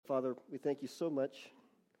Father, we thank you so much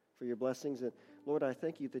for your blessings. And Lord, I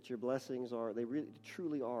thank you that your blessings they really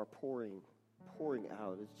truly are pouring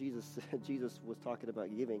out. As Jesus was talking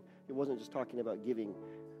about giving. He wasn't just talking about giving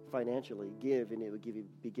financially. Give and it would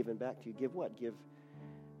be given back to you. Give what? Give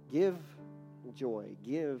joy,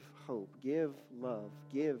 give hope, give love,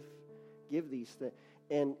 give these things.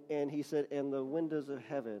 And he said, and the windows of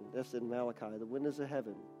heaven, that's in Malachi, the windows of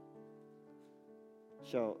heaven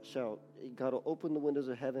God will open the windows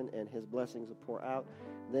of heaven and his blessings will pour out.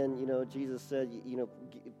 Then, Jesus said,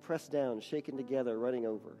 pressed down, shaken together, running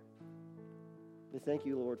over. We thank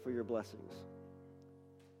you, Lord, for your blessings.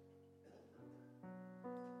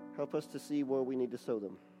 Help us to see where we need to sow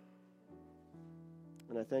them.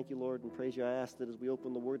 And I thank you, Lord, and praise you. I ask that as we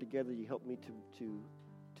open the word together, you help me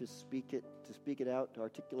to speak it out, to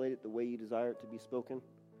articulate it the way you desire it to be spoken.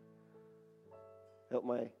 Help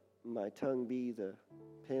my tongue be the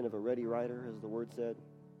pen of a ready writer, as the word said.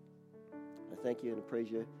 I thank you and I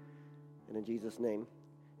praise you. And in Jesus' name,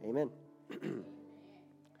 amen.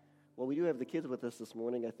 Well, we do have the kids with us this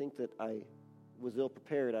morning. I think that I was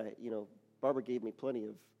ill-prepared. Barbara gave me plenty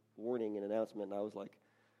of warning and announcement, and I was like,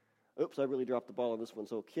 oops, I really dropped the ball on this one.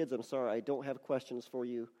 So, kids, I'm sorry. I don't have questions for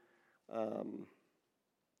you.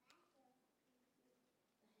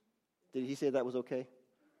 Did he say that was okay?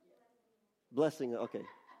 Blessing, okay.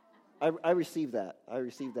 I received that.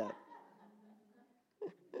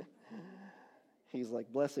 He's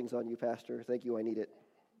like, blessings on you, Pastor. Thank you, I need it.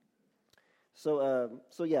 So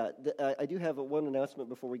I do have one announcement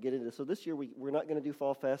before we get into this. So this year we're not going to do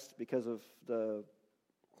Fall Fest because of the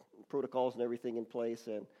protocols and everything in place.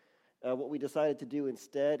 And what we decided to do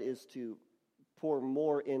instead is to pour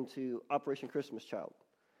more into Operation Christmas Child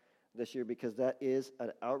this year, because that is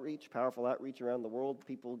an powerful outreach around the world.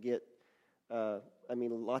 People get,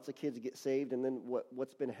 lots of kids get saved. And then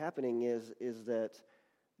what's been happening is that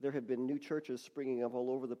there have been new churches springing up all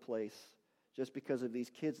over the place just because of these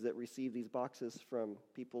kids that receive these boxes from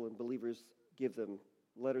people, and believers give them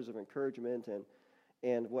letters of encouragement.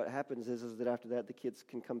 And what happens is that after that, the kids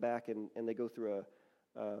can come back and they go through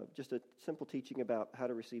just a simple teaching about how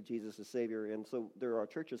to receive Jesus as Savior. And so there are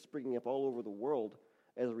churches springing up all over the world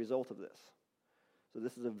as a result of this. So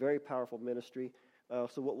this is a very powerful ministry.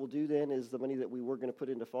 So what we'll do then is the money that we were going to put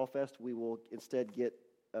into Fall Fest, we will instead get,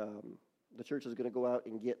 the church is going to go out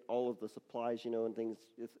and get all of the supplies, and things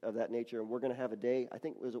of that nature. And we're going to have a day, I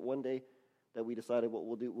think, was it one day that we decided what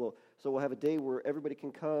we'll do? So we'll have a day where everybody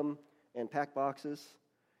can come and pack boxes,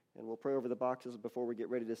 and we'll pray over the boxes before we get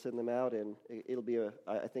ready to send them out. And it'll be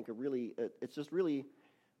it's just really,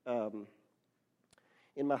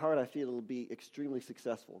 in my heart, I feel it'll be extremely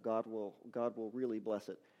successful. God will really bless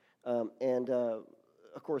it.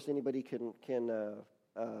 Of course, anybody can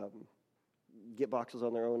get boxes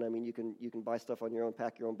on their own. I mean, you can buy stuff on your own,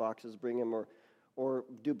 pack your own boxes, bring them, or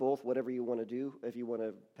do both, whatever you want to do. If you want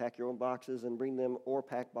to pack your own boxes and bring them, or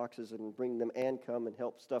pack boxes and bring them and come and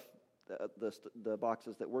help stuff the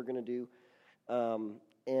boxes that we're going to do.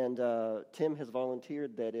 Tim has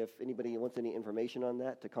volunteered that if anybody wants any information on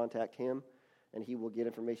that, to contact him, and he will get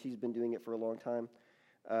information. He's been doing it for a long time.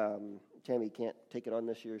 Tammy can't take it on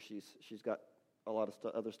this year. She's got a lot of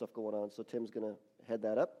other stuff going on, so Tim's going to head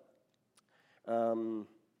that up.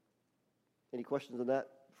 Any questions on that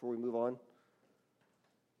before we move on?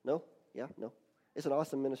 No? Yeah? No? It's an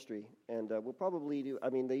awesome ministry, and we'll probably do,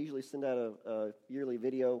 they usually send out a yearly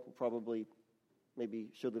video. We'll probably maybe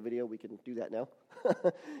show the video. We can do that now.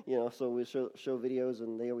 So we show videos,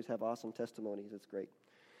 and they always have awesome testimonies. It's great.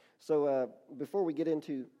 So before we get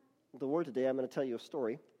into the word today, I'm going to tell you a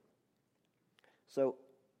story. So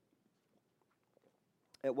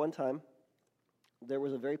at one time, there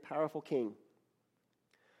was a very powerful king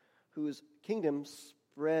whose kingdom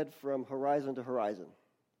spread from horizon to horizon.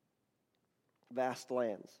 Vast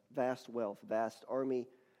lands, vast wealth, vast army,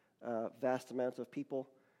 vast amounts of people.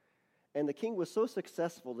 And the king was so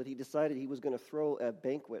successful that he decided he was going to throw a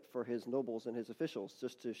banquet for his nobles and his officials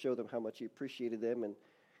just to show them how much he appreciated them. And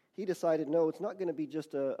he decided, no, it's not going to be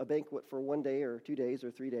just a banquet for 1 day or 2 days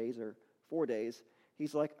or 3 days or 4 days.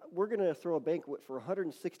 He's like, we're going to throw a banquet for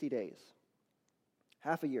 160 days,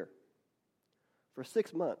 half a year. For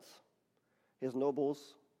 6 months, his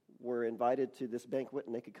nobles were invited to this banquet,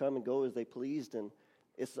 and they could come and go as they pleased, and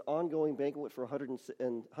it's an ongoing banquet for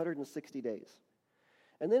 160 days.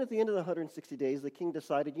 And then at the end of the 160 days, the king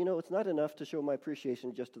decided, it's not enough to show my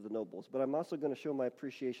appreciation just to the nobles, but I'm also going to show my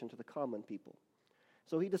appreciation to the common people.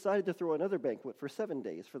 So he decided to throw another banquet for 7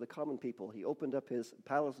 days for the common people. He opened up his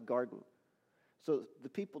palace garden. So the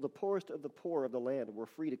people, the poorest of the poor of the land, were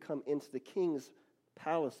free to come into the king's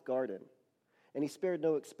palace garden. And he spared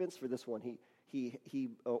no expense for this one. he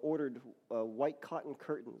ordered white cotton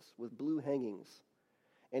curtains with blue hangings,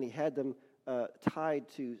 and he had them tied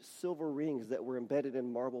to silver rings that were embedded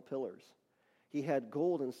in marble pillars. He had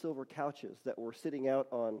gold and silver couches that were sitting out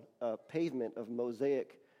on a pavement of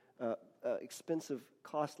mosaic, expensive,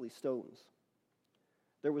 costly stones.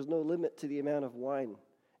 There was no limit to the amount of wine,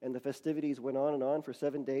 and the festivities went on for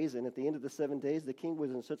 7 days, and at the end of the 7 days, the king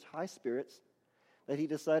was in such high spirits that he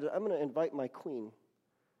decided, I'm going to invite my queen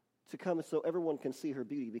to come so everyone can see her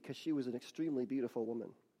beauty, because she was an extremely beautiful woman.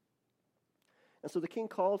 And so the king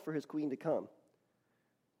called for his queen to come.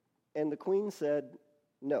 And the queen said,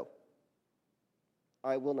 no,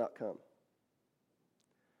 I will not come.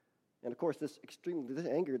 And of course, this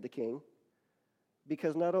angered the king,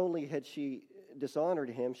 because not only had she dishonored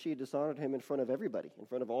him, she dishonored him in front of everybody, in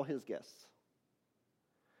front of all his guests.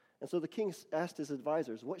 And so the king asked his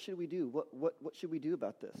advisors, what should we do? What should we do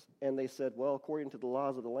about this? And they said, well, according to the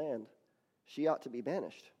laws of the land, she ought to be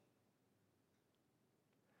banished.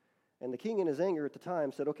 And the king, in his anger at the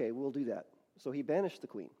time, said, okay, we'll do that. So he banished the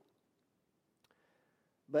queen.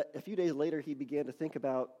 But a few days later, he began to think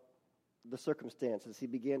about the circumstances. He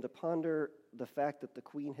began to ponder the fact that the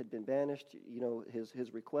queen had been banished,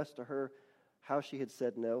 his request to her, how she had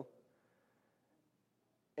said no.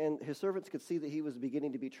 And his servants could see that he was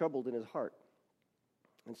beginning to be troubled in his heart.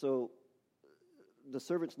 And so the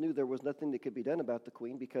servants knew there was nothing that could be done about the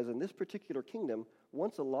queen, because in this particular kingdom,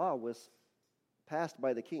 once a law was passed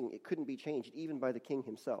by the king, it couldn't be changed, even by the king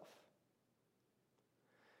himself.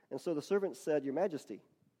 And so the servants said, Your Majesty,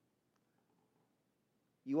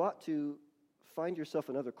 you ought to find yourself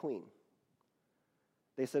another queen.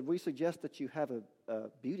 They said, we suggest that you have a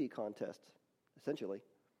beauty contest, essentially.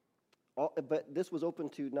 But this was open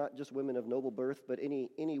to not just women of noble birth, but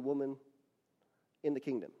any woman in the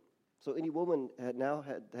kingdom. So any woman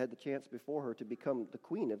had the chance before her to become the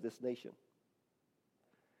queen of this nation.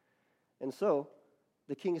 And so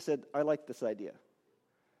the king said, I like this idea.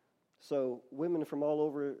 So women from all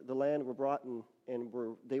over the land were brought, and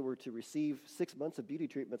they were to receive 6 months of beauty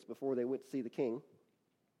treatments before they went to see the king.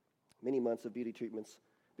 Many months of beauty treatments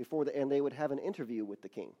and they would have an interview with the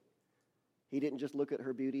king. He didn't just look at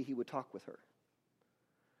her beauty, he would talk with her.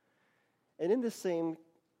 And in this same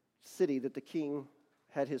city that the king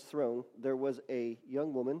had his throne, there was a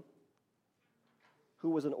young woman who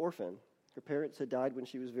was an orphan. Her parents had died when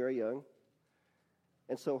she was very young.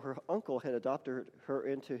 And so her uncle had adopted her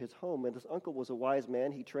into his home, and this uncle was a wise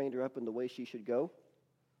man. He trained her up in the way she should go,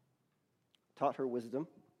 taught her wisdom.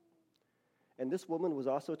 And this woman was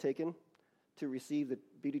also taken to receive the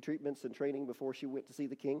beauty treatments and training before she went to see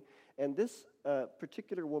the king. And this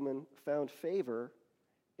particular woman found favor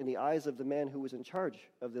in the eyes of the man who was in charge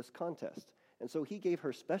of this contest. And so he gave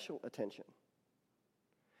her special attention.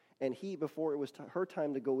 And before it was her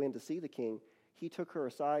time to go in to see the king, he took her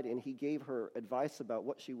aside and he gave her advice about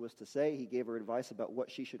what she was to say. He gave her advice about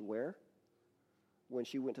what she should wear when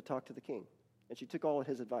she went to talk to the king. And she took all of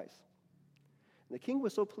his advice. And the king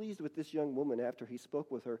was so pleased with this young woman after he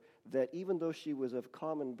spoke with her that even though she was of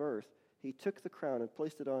common birth, he took the crown and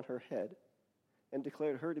placed it on her head and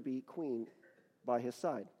declared her to be queen by his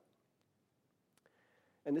side.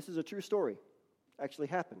 And this is a true story. Actually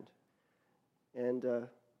happened. And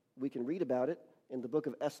we can read about it in the book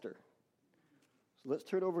of Esther. So let's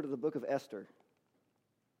turn over to the book of Esther.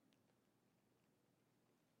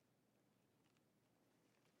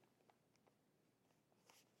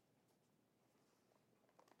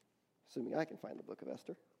 Assuming I can find the book of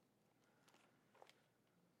Esther.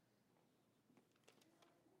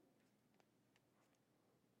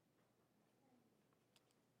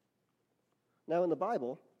 Now in the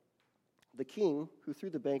Bible, the king who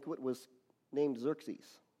threw the banquet was named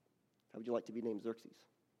Xerxes. How would you like to be named Xerxes?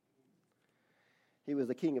 He was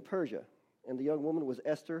the king of Persia, and the young woman was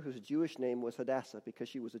Esther, whose Jewish name was Hadassah because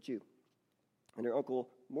she was a Jew. And her uncle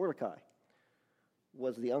Mordecai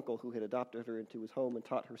was the uncle who had adopted her into his home and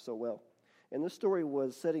taught her so well. And this story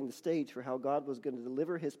was setting the stage for how God was going to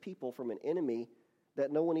deliver his people from an enemy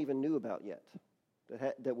that no one even knew about yet,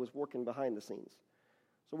 that was working behind the scenes.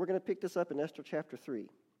 So we're going to pick this up in Esther chapter 3,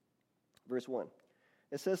 verse 1.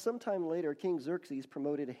 It says, sometime later, King Xerxes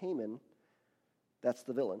promoted Haman, that's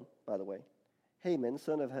the villain, by the way, Haman,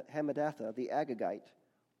 son of Hammedatha, the Agagite,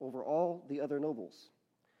 over all the other nobles,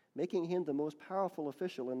 making him the most powerful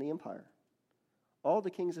official in the empire. All the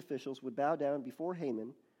king's officials would bow down before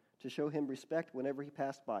Haman to show him respect whenever he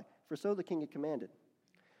passed by, for so the king had commanded.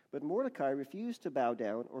 But Mordecai refused to bow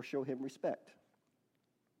down or show him respect.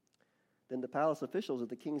 Then the palace officials at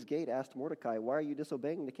the king's gate asked Mordecai, why are you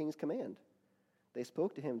disobeying the king's command? They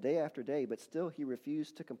spoke to him day after day, but still he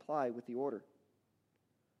refused to comply with the order.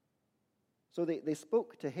 So they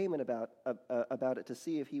spoke to Haman about it to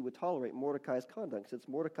see if he would tolerate Mordecai's conduct, since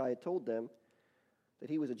Mordecai had told them that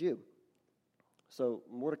he was a Jew. So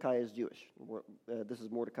Mordecai is Jewish. This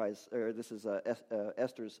is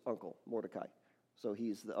Esther's uncle, Mordecai. So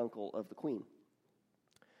he's the uncle of the queen.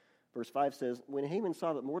 Verse 5 says, when Haman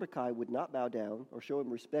saw that Mordecai would not bow down or show him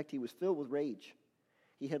respect, he was filled with rage.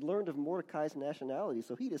 He had learned of Mordecai's nationality,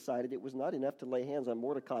 so he decided it was not enough to lay hands on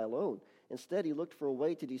Mordecai alone. Instead, he looked for a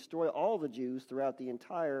way to destroy all the Jews throughout the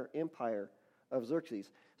entire empire of Xerxes.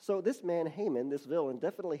 So this man, Haman, this villain,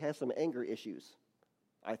 definitely has some anger issues,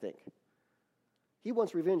 I think. He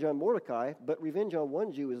wants revenge on Mordecai, but revenge on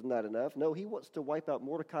one Jew is not enough. No, he wants to wipe out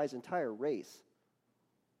Mordecai's entire race.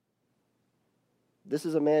 This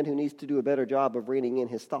is a man who needs to do a better job of reining in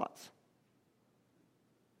his thoughts.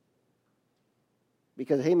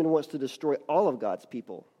 Because Haman wants to destroy all of God's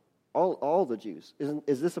people, all the Jews.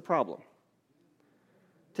 Is this a problem?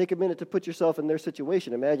 Take a minute to put yourself in their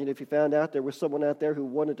situation. Imagine if you found out there was someone out there who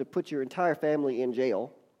wanted to put your entire family in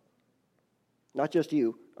jail. Not just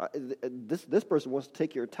you. This person wants to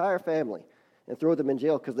take your entire family and throw them in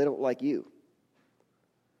jail because they don't like you.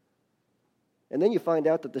 And then you find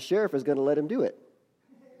out that the sheriff is going to let him do it.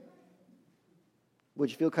 Would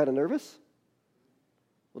you feel kind of nervous?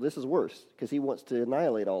 Well, this is worse because he wants to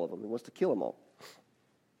annihilate all of them. He wants to kill them all.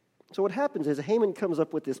 So what happens is Haman comes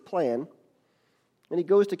up with this plan, and he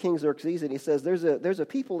goes to King Xerxes and he says, there's a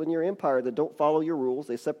people in your empire that don't follow your rules.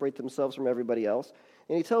 They separate themselves from everybody else.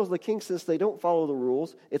 And he tells the king, since they don't follow the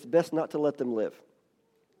rules, it's best not to let them live.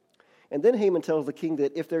 And then Haman tells the king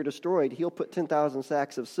that if they're destroyed, he'll put 10,000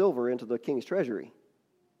 sacks of silver into the king's treasury.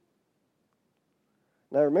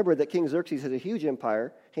 Now remember that King Xerxes had a huge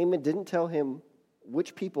empire. Haman didn't tell him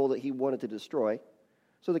which people that he wanted to destroy.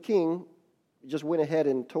 So the king just went ahead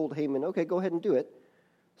and told Haman, okay, go ahead and do it.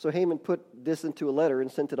 So Haman put this into a letter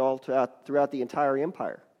and sent it all throughout the entire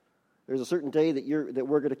empire. There's a certain day that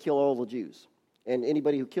we're going to kill all the Jews. And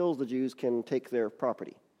anybody who kills the Jews can take their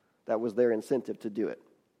property. That was their incentive to do it.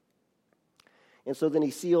 And so then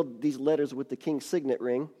he sealed these letters with the king's signet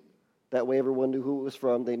ring. That way everyone knew who it was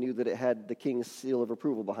from. They knew that it had the king's seal of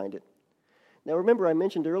approval behind it. Now remember, I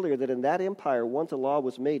mentioned earlier that in that empire, once a law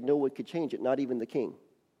was made, no one could change it, not even the king.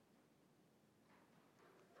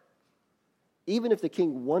 Even if the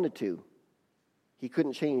king wanted to, he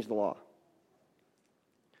couldn't change the law.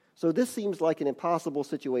 So this seems like an impossible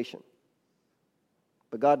situation.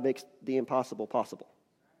 But God makes the impossible possible.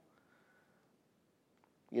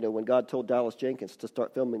 You know, when God told Dallas Jenkins to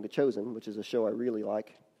start filming The Chosen, which is a show I really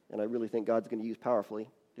like, and I really think God's going to use powerfully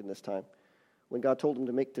in this time. When God told him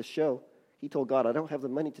to make this show, he told God, I don't have the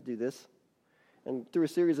money to do this. And through a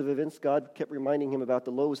series of events, God kept reminding him about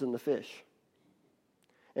the loaves and the fish.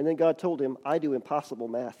 And then God told him, I do impossible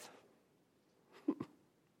math.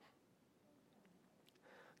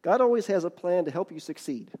 God always has a plan to help you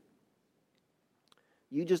succeed.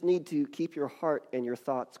 You just need to keep your heart and your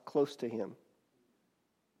thoughts close to him.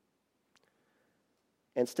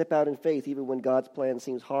 And step out in faith even when God's plan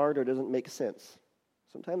seems hard or doesn't make sense.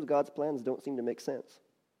 Sometimes God's plans don't seem to make sense.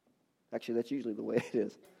 Actually, that's usually the way it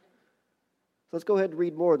is. So let's go ahead and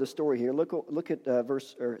read more of the story here. Look at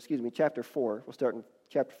chapter 4. We'll start in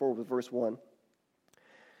chapter 4 with verse 1.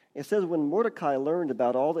 It says, when Mordecai learned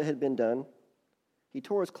about all that had been done, he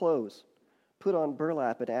tore his clothes, put on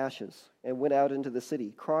burlap and ashes, and went out into the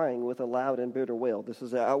city, crying with a loud and bitter wail. This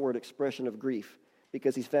is an outward expression of grief,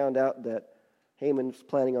 because he's found out that Haman's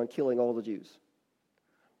planning on killing all the Jews.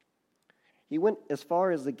 He went as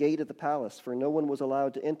far as the gate of the palace, for no one was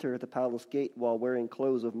allowed to enter the palace gate while wearing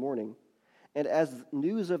clothes of mourning. And as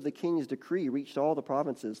news of the king's decree reached all the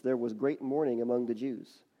provinces, there was great mourning among the Jews.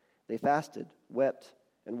 They fasted, wept,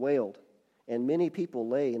 and wailed, and many people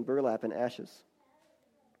lay in burlap and ashes.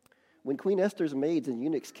 When Queen Esther's maids and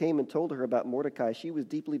eunuchs came and told her about Mordecai, she was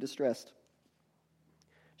deeply distressed.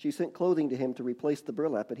 She sent clothing to him to replace the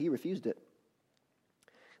burlap, but he refused it.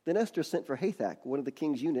 Then Esther sent for Hathach, one of the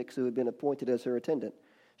king's eunuchs who had been appointed as her attendant.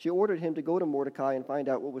 She ordered him to go to Mordecai and find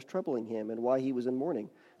out what was troubling him and why he was in mourning.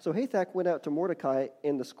 So Hathach went out to Mordecai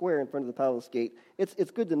in the square in front of the palace gate. It's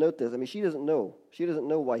good to note this. I mean, she doesn't know. She doesn't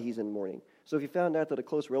know why he's in mourning. So if you found out that a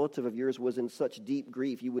close relative of yours was in such deep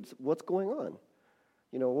grief, you would, what's going on?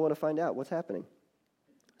 You know, we want to find out what's happening.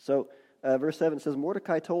 So verse 7 says,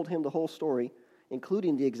 Mordecai told him the whole story,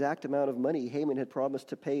 including the exact amount of money Haman had promised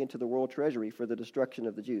to pay into the royal treasury for the destruction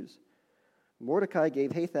of the Jews. Mordecai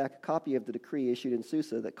gave Hathach a copy of the decree issued in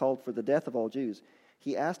Susa that called for the death of all Jews.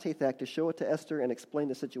 He asked Hathach to show it to Esther and explain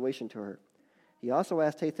the situation to her. He also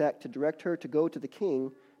asked Hathach to direct her to go to the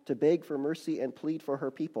king to beg for mercy and plead for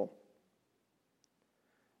her people.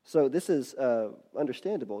 So this is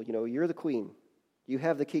understandable. You know, you're the queen. You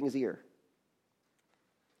have the king's ear.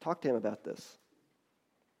 Talk to him about this.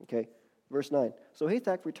 Okay, verse 9. So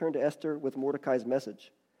Hathach returned to Esther with Mordecai's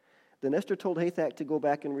message. Then Esther told Hathach to go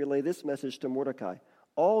back and relay this message to Mordecai.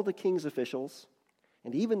 All the king's officials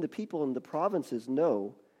and even the people in the provinces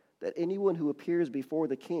know that anyone who appears before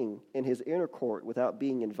the king in his inner court without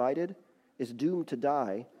being invited is doomed to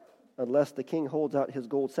die unless the king holds out his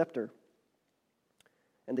gold scepter.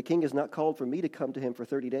 And the king has not called for me to come to him for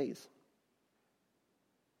 30 days.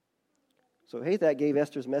 So Hathach gave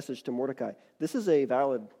Esther's message to Mordecai. This is a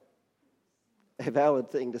valid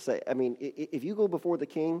thing to say. I mean, if you go before the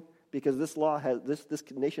king, because this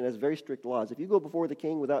nation has very strict laws, if you go before the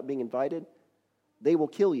king without being invited, they will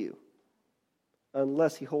kill you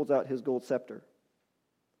unless he holds out his gold scepter.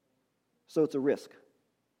 So it's a risk.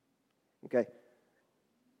 Okay?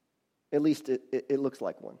 At least it looks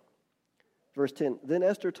like one. Verse 10, then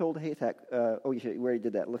Esther told Hathach, we already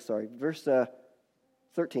did that. Sorry. Verse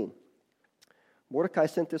 13. Mordecai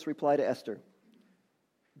sent this reply to Esther.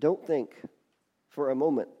 Don't think for a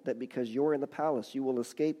moment that because you're in the palace you will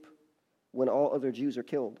escape when all other Jews are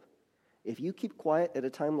killed. If you keep quiet at a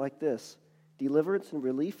time like this, deliverance and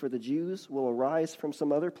relief for the Jews will arise from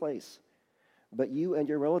some other place, but you and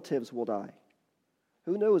your relatives will die.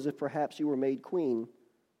 Who knows if perhaps you were made queen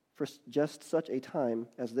for just such a time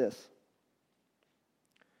as this?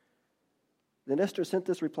 Then Esther sent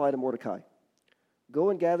this reply to Mordecai. Go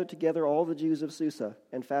and gather together all the Jews of Susa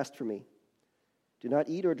and fast for me. Do not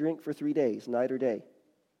eat or drink for 3 days, night or day.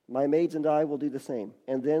 My maids and I will do the same.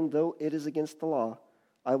 And then, though it is against the law,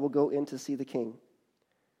 I will go in to see the king.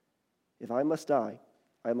 If I must die,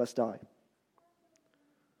 I must die.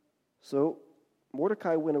 So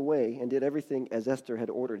Mordecai went away and did everything as Esther had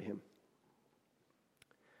ordered him.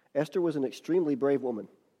 Esther was an extremely brave woman.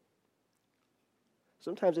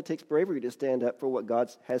 Sometimes it takes bravery to stand up for what God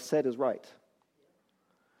has said is right.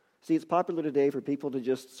 See, it's popular today for people to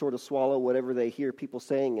just sort of swallow whatever they hear people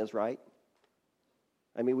saying is right.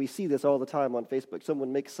 I mean, we see this all the time on Facebook.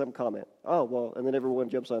 Someone makes some comment. Oh, well, and then everyone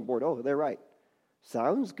jumps on board. Oh, they're right.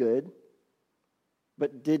 Sounds good.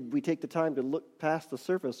 But did we take the time to look past the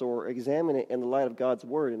surface or examine it in the light of God's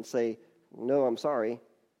word and say, no, I'm sorry?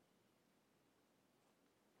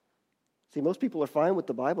 See, most people are fine with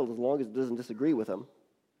the Bible as long as it doesn't disagree with them.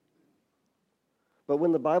 But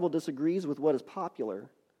when the Bible disagrees with what is popular,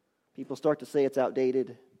 people start to say it's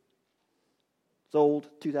outdated. It's old,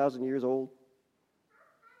 2,000 years old.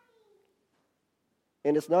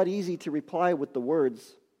 And it's not easy to reply with the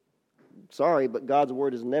words, sorry, but God's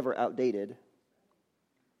word is never outdated.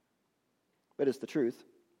 But it's the truth.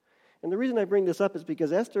 And the reason I bring this up is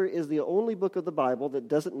because Esther is the only book of the Bible that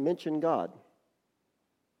doesn't mention God.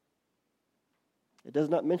 It does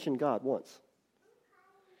not mention God once.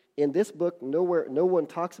 In this book, no one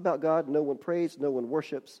talks about God, no one prays, no one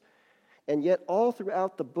worships. And yet all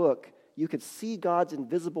throughout the book, you could see God's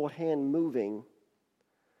invisible hand moving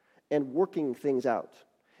and working things out.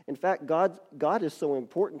 In fact, God is so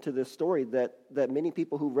important to this story that many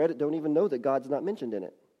people who read it don't even know that God's not mentioned in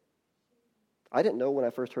it. I didn't know when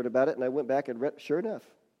I first heard about it, and I went back and read, sure enough,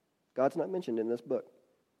 God's not mentioned in this book.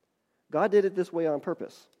 God did it this way on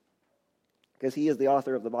purpose, because he is the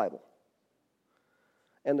author of the Bible.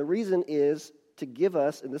 And the reason is to give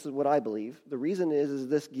us, and this is what I believe, the reason is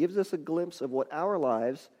this gives us a glimpse of what our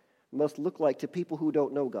lives must look like to people who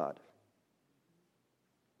don't know God.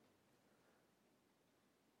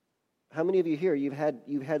 How many of you here, you've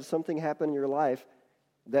had something happen in your life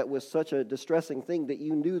that was such a distressing thing that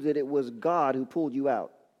you knew that it was God who pulled you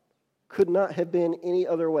out? Could not have been any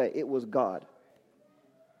other way. It was God.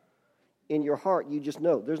 In your heart, you just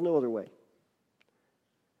know there's no other way.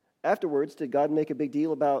 Afterwards, did God make a big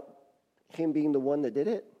deal about him being the one that did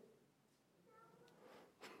it?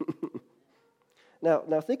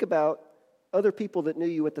 Now think about other people that knew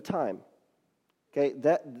you at the time, okay,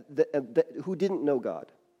 that who didn't know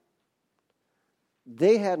God.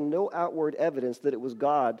 They had no outward evidence that it was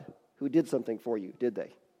God who did something for you, did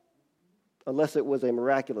they? Unless it was a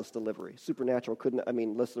miraculous delivery. Supernatural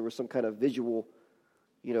unless there was some kind of visual,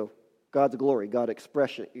 God's glory, God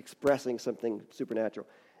expressing something supernatural.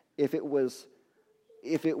 If it was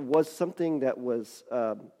something that was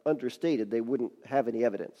understated, they wouldn't have any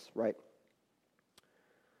evidence, right?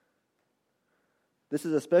 This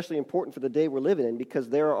is especially important for the day we're living in because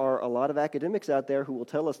there are a lot of academics out there who will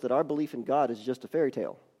tell us that our belief in God is just a fairy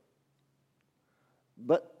tale.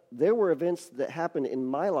 But there were events that happened in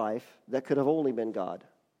my life that could have only been God,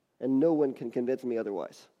 and no one can convince me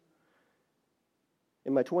otherwise.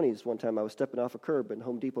 In my 20s, one time I was stepping off a curb in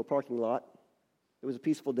Home Depot parking lot, It was a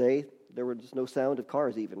peaceful day. There was no sound of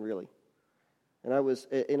cars even, really. And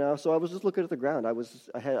so I was just looking at the ground. I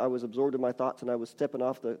was absorbed in my thoughts, and I was stepping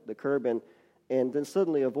off the curb, and then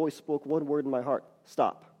suddenly a voice spoke one word in my heart: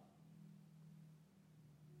 stop.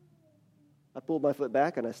 I pulled my foot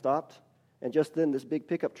back, and I stopped, and just then this big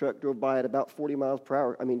pickup truck drove by at about 40 miles per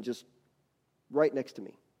hour. I mean, just right next to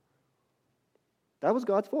me. That was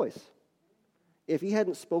God's voice. If he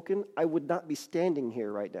hadn't spoken, I would not be standing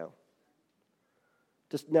here right now.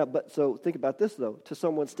 So think about this, though. To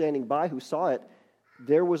someone standing by who saw it,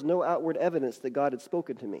 there was no outward evidence that God had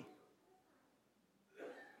spoken to me.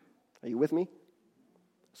 Are you with me?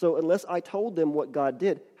 So unless I told them what God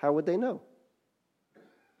did, how would they know?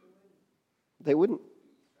 They wouldn't.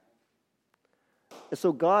 And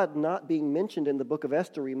so God not being mentioned in the book of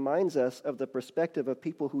Esther reminds us of the perspective of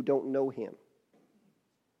people who don't know him.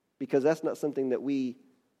 Because that's not something that we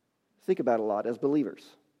think about a lot as believers.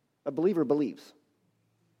 A believer believes.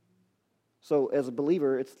 So as a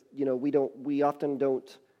believer, it's, we often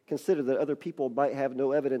don't consider that other people might have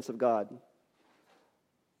no evidence of God.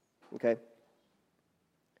 Okay?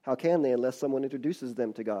 How can they unless someone introduces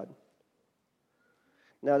them to God?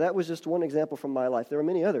 Now, that was just one example from my life. There are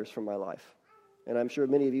many others from my life, and I'm sure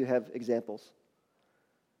many of you have examples.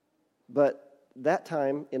 But that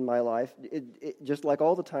time in my life, it just like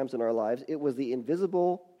all the times in our lives, it was the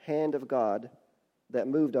invisible hand of God that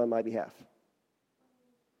moved on my behalf.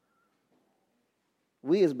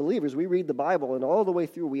 We as believers, we read the Bible, and all the way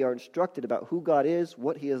through we are instructed about who God is,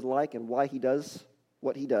 what he is like, and why he does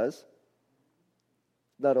what he does.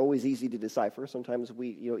 Not always easy to decipher. Sometimes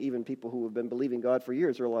even people who have been believing God for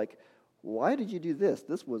years are like, why did you do this?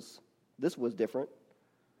 This was different.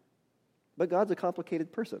 But God's a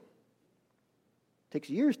complicated person. It takes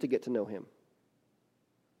years to get to know him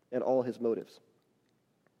and all his motives.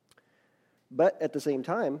 But at the same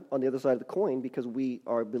time, on the other side of the coin, because we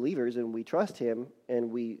are believers and we trust him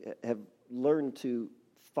and we have learned to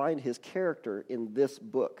find his character in this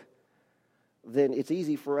book, then it's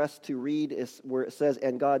easy for us to read where it says,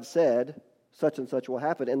 and God said, such and such will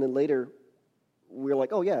happen. And then later, we're like,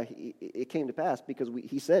 oh yeah, it came to pass because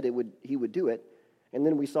he said he would do it. And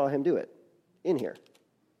then we saw him do it in here.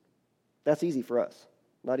 That's easy for us,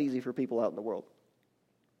 not easy for people out in the world.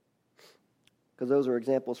 Because those are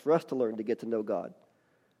examples for us to learn to get to know God.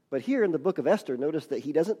 But here in the book of Esther, notice that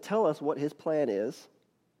he doesn't tell us what his plan is.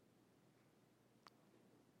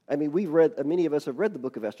 I mean, many of us have read the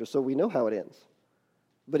book of Esther, so we know how it ends.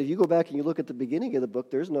 But if you go back and you look at the beginning of the book,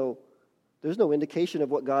 there's no indication of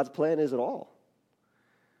what God's plan is at all.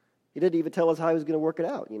 He didn't even tell us how he was going to work it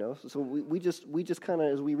out, So we just kind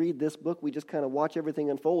of, as we read this book, we just kind of watch everything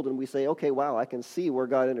unfold and we say, okay, wow, I can see where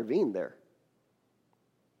God intervened there.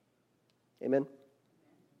 Amen?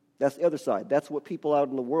 That's the other side. That's what people out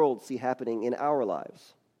in the world see happening in our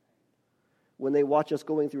lives. When they watch us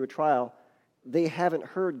going through a trial, they haven't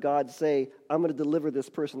heard God say, I'm going to deliver this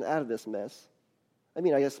person out of this mess. I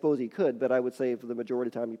mean, I suppose he could, but I would say for the majority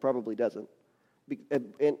of the time he probably doesn't.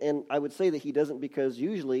 And I would say that he doesn't because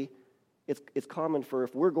usually it's common for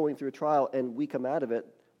if we're going through a trial and we come out of it,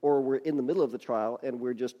 or we're in the middle of the trial and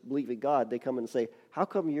we're just believing God, they come and say, how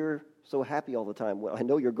come you're so happy all the time? Well, I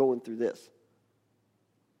know you're going through this.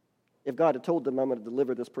 If God had told them, I'm going to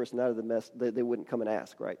deliver this person out of the mess, they wouldn't come and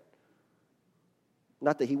ask, right?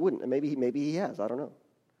 Not that he wouldn't. Maybe he has. I don't know.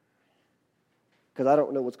 Because I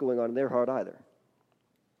don't know what's going on in their heart either.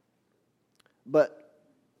 But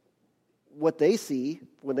what they see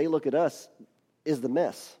when they look at us is the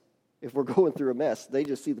mess. If we're going through a mess, they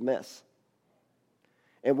just see the mess.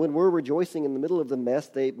 And when we're rejoicing in the middle of the mess,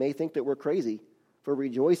 they may think that we're crazy for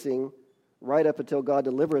rejoicing right up until God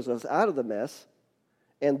delivers us out of the mess.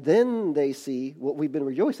 And then they see what we've been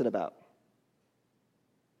rejoicing about.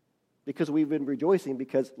 Because we've been rejoicing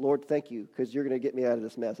because, Lord, thank you, because you're going to get me out of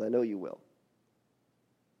this mess. I know you will.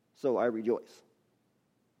 So I rejoice.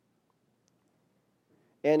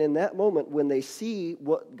 And in that moment, when they see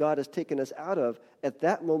what God has taken us out of, at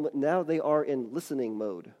that moment, now they are in listening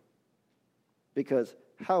mode. Because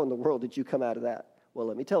how in the world did you come out of that? Well,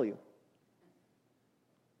 let me tell you.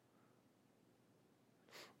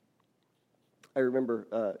 I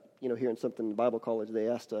remember, hearing something in Bible college.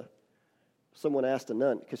 Someone asked a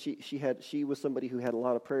nun, because she was somebody who had a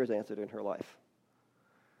lot of prayers answered in her life.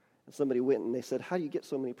 And somebody went and they said, how do you get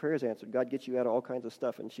so many prayers answered? God gets you out of all kinds of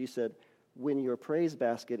stuff. And she said, when your praise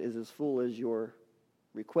basket is as full as your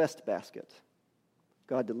request basket,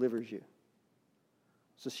 God delivers you.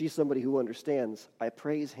 So she's somebody who understands, I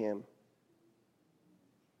praise him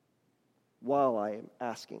while I am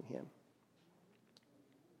asking him.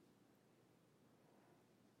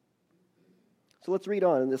 So let's read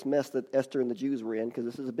on in this mess that Esther and the Jews were in, because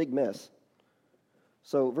this is a big mess.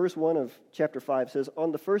 So verse 1 of chapter 5 says,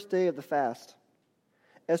 "On the first day of the fast,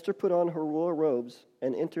 Esther put on her royal robes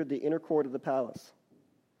and entered the inner court of the palace."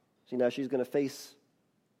 See, now she's going to face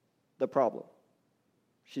the problem.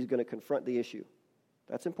 She's going to confront the issue.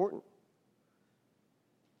 That's important.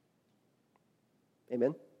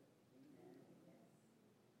 Amen?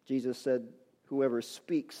 Jesus said, "Whoever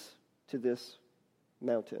speaks to this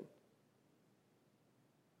mountain."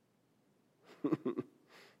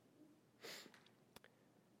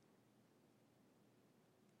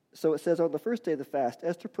 So it says, on the first day of the fast,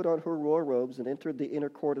 Esther put on her royal robes and entered the inner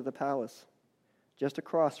court of the palace, just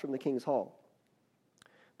across from the king's hall.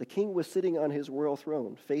 The king was sitting on his royal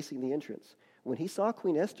throne, facing the entrance. When he saw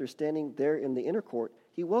Queen Esther standing there in the inner court,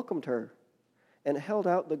 he welcomed her and held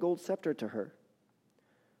out the gold scepter to her.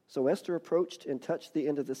 So Esther approached and touched the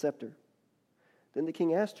end of the scepter. Then the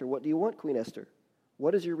king asked her, "What do you want, Queen Esther?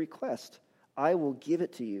 What is your request? I will give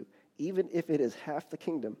it to you, even if it is half the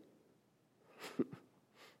kingdom."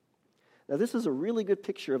 Now, this is a really good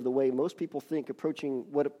picture of the way most people think approaching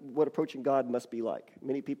what approaching God must be like.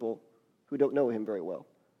 Many people who don't know him very well.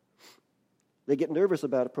 They get nervous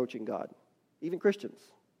about approaching God, even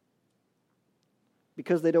Christians,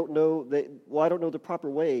 because they don't know, I don't know the proper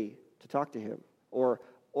way to talk to him, or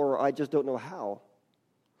I just don't know how,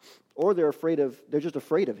 or they're just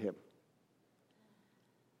afraid of him.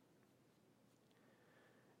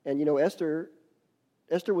 And you know, Esther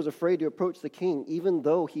was afraid to approach the king, even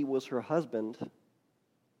though he was her husband,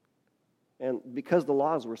 and because the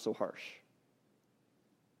laws were so harsh.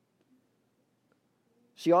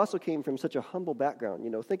 She also came from such a humble background. You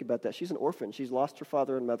know, think about that. She's an orphan. She's lost her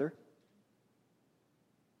father and mother.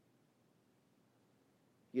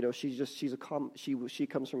 You know, she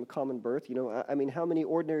comes from a common birth. You know, I mean, how many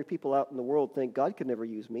ordinary people out in the world think God could never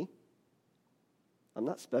use me? I'm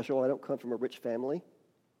not special. I don't come from a rich family.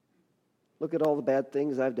 Look at all the bad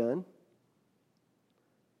things I've done.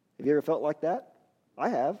 Have you ever felt like that? I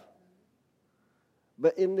have.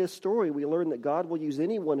 But in this story, we learn that God will use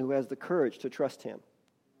anyone who has the courage to trust him.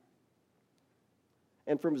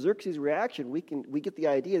 And from Xerxes' reaction, we get the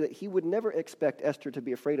idea that he would never expect Esther to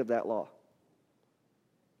be afraid of that law.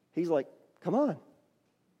 He's like, come on.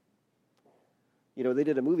 You know, they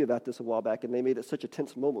did a movie about this a while back, and they made it such a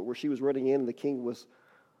tense moment where she was running in, and the king was,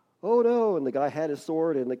 "Oh no," and the guy had his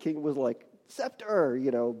sword, and the king was like, "Scepter,"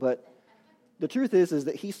 you know. But the truth is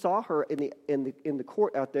that he saw her in the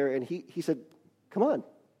court out there, and he said, "Come on."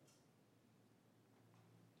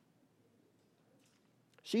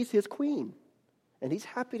 She's his queen, and he's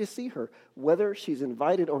happy to see her, whether she's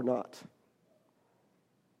invited or not.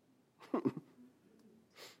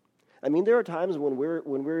 I mean, there are times when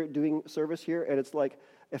we're doing service here, and it's like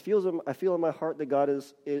I feel in my heart that God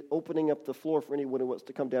is opening up the floor for anyone who wants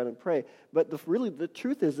to come down and pray. But the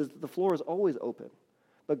truth is that the floor is always open.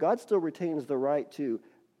 But God still retains the right to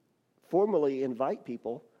formally invite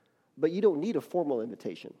people, but you don't need a formal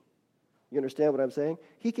invitation. You understand what I'm saying?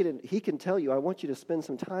 He can tell you, "I want you to spend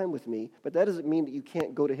some time with me," but that doesn't mean that you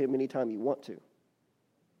can't go to him anytime you want to.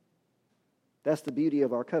 That's the beauty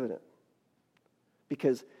of our covenant.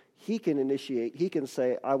 Because he can initiate, he can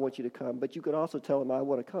say, "I want you to come," but you could also tell him, "I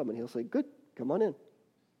want to come," and he'll say, "Good, come on in."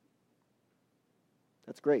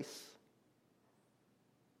 That's grace.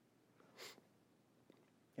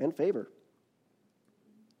 And favor.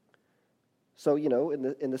 So, you know,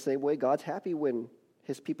 in the same way, God's happy when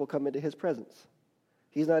his people come into his presence.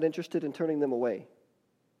 He's not interested in turning them away.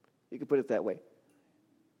 You could put it that way.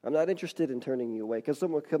 I'm not interested in turning you away, because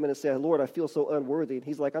someone would come in and say, "Lord, I feel so unworthy," and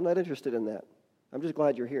he's like, "I'm not interested in that. I'm just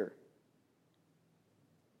glad you're here."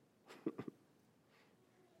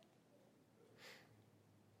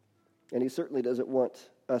 And he certainly doesn't want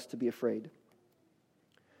us to be afraid.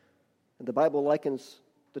 And the Bible likens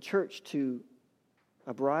the church to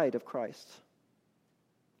a bride of Christ.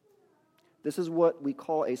 This is what we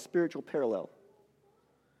call a spiritual parallel.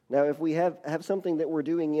 Now, if we have something that we're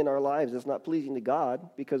doing in our lives that's not pleasing to God,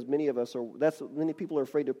 because many people are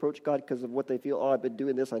afraid to approach God because of what they feel, "Oh, I've been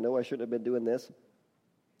doing this, I know I shouldn't have been doing this."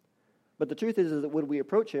 But the truth is that when we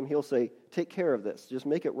approach him, he'll say, "Take care of this. Just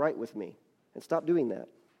make it right with me and stop doing that."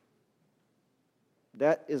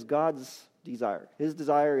 That is God's desire. His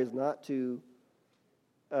desire is not to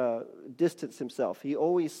distance himself. He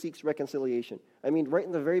always seeks reconciliation. I mean, right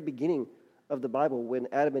in the very beginning of the Bible, when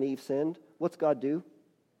Adam and Eve sinned, what's God do?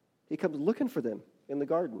 He comes looking for them in the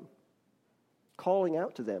garden, calling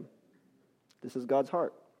out to them. This is God's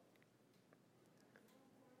heart.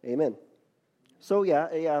 Amen. So yeah,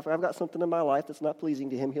 if I've got something in my life that's not pleasing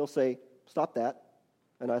to him, he'll say, "Stop that."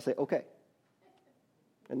 And I say, "Okay."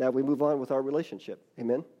 And now we move on with our relationship.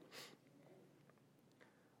 Amen?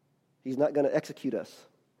 He's not going to execute us.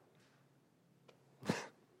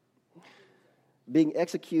 Being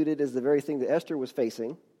executed is the very thing that Esther was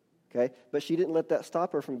facing, okay? But she didn't let that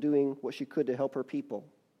stop her from doing what she could to help her people.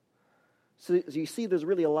 So you see, there's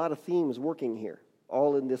really a lot of themes working here,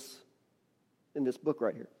 all in this book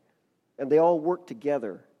right here. And they all work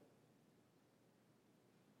together.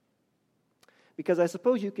 Because I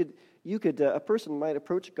suppose a person might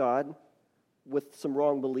approach God with some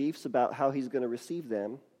wrong beliefs about how he's going to receive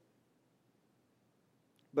them,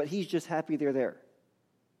 but he's just happy they're there.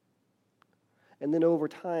 And then over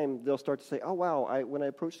time, they'll start to say, oh, wow, when I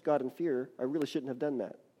approached God in fear, I really shouldn't have done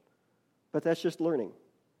that. But that's just learning.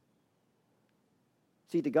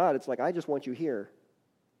 See, to God, it's like, I just want you here.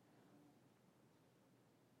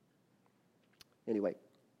 Anyway.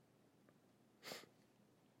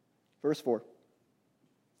 Verse 4.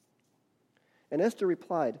 And Esther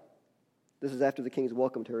replied, this is after the king's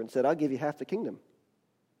welcomed her, and said, I'll give you half the kingdom.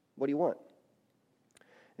 What do you want?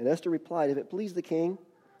 And Esther replied, if it please the king,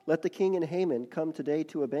 let the king and Haman come today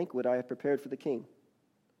to a banquet I have prepared for the king.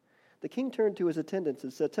 The king turned to his attendants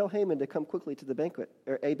and said, tell Haman to come quickly to a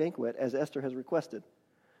banquet, as Esther has requested.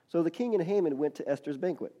 So the king and Haman went to Esther's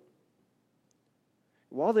banquet.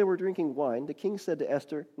 While they were drinking wine, the king said to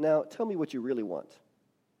Esther, now tell me what you really want.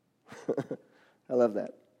 I love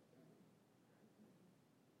that.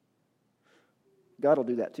 God will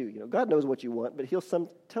do that too. God knows what you want, but he'll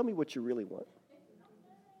tell me what you really want.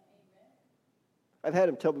 I've had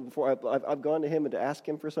him tell me before, I've gone to him and to ask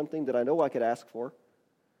him for something that I know I could ask for.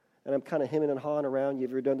 And I'm kind of hemming and hawing around.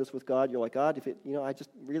 You've ever done this with God? You're like, God, if it,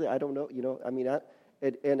 I don't know.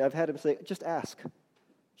 And I've had him say, just ask.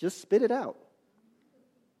 Just spit it out.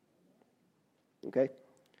 Okay?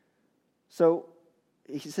 So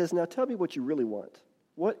he says, now tell me what you really want.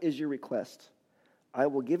 What is your request? I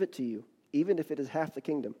will give it to you, even if it is half the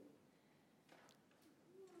kingdom.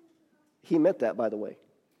 He meant that, by the way.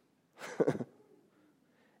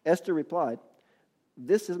 Esther replied,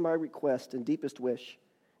 this is my request and deepest wish.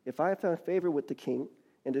 If I have found favor with the king,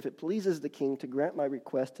 and if it pleases the king to grant my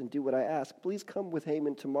request and do what I ask, please come with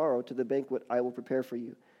Haman tomorrow to the banquet I will prepare for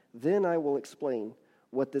you. Then I will explain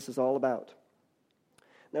what this is all about.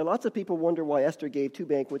 Now, lots of people wonder why Esther gave 2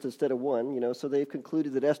 banquets instead of 1, so they've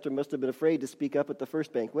concluded that Esther must have been afraid to speak up at the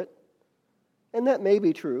first banquet. And that may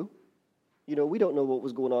be true. We don't know what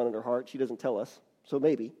was going on in her heart. She doesn't tell us, so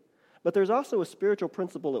maybe. But there's also a spiritual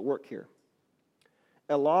principle at work here.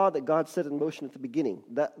 A law that God set in motion at the beginning.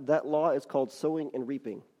 That law is called sowing and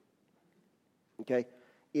reaping. Okay?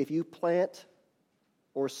 If you plant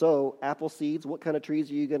or sow apple seeds, what kind of trees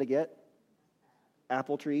are you going to get?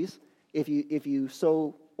 Apple trees. If you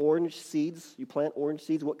sow orange seeds, you plant orange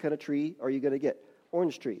seeds, what kind of tree are you going to get?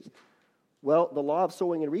 Orange trees. Well, the law of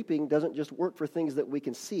sowing and reaping doesn't just work for things that we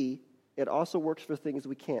can see, it also works for things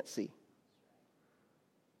we can't see.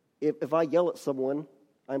 If I yell at someone,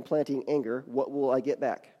 I'm planting anger, what will I get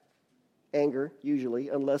back? Anger, usually,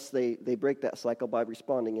 unless they break that cycle by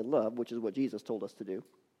responding in love, which is what Jesus told us to do.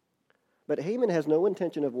 But Haman has no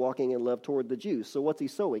intention of walking in love toward the Jews, so what's he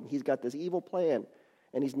sowing? He's got this evil plan,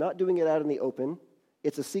 and he's not doing it out in the open.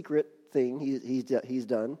 It's a secret thing he's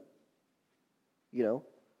done.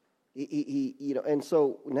 And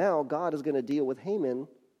so now God is going to deal with Haman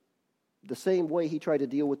the same way he tried to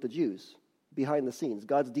deal with the Jews, behind the scenes.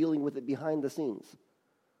 God's dealing with it behind the scenes.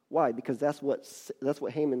 Why? Because that's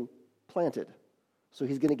what Haman planted. So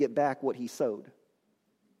he's going to get back what he sowed.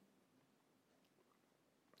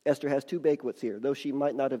 Esther has 2 banquets here, though she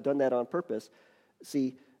might not have done that on purpose.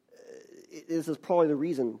 See, this is probably the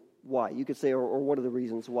reason why. You could say, or one of the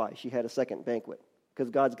reasons why she had a second banquet. Because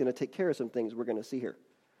God's going to take care of some things we're going to see here.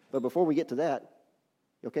 But before we get to that,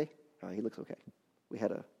 you okay? He looks okay. We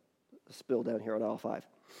had a spill down here on aisle 5.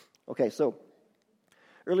 Okay, so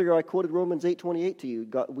earlier I quoted Romans 8:28 to you.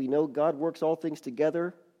 We know God works all things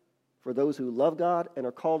together for those who love God and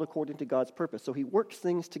are called according to God's purpose. So he works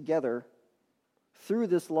things together through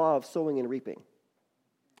this law of sowing and reaping.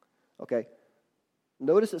 Okay?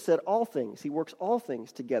 Notice it said all things. He works all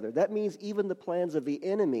things together. That means even the plans of the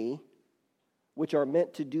enemy, which are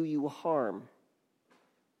meant to do you harm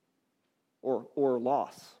or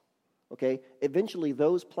loss. Okay? Eventually,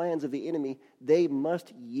 those plans of the enemy, they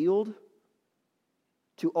must yield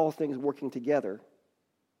to all things working together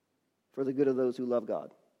for the good of those who love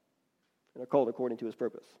God and are called according to his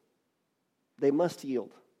purpose. They must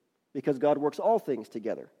yield because God works all things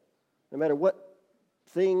together. No matter what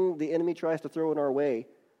thing the enemy tries to throw in our way,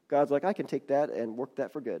 God's like, I can take that and work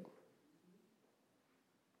that for good.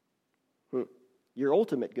 Your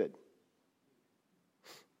ultimate good.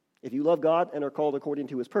 If you love God and are called according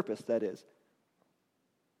to his purpose, that is.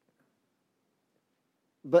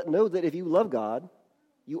 But know that if you love God,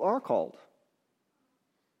 you are called.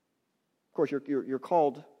 Of course, you're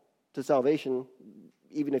called to salvation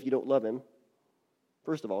even if you don't love him.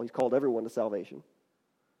 First of all, he's called everyone to salvation.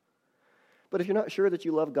 But if you're not sure that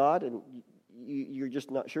you love God and you're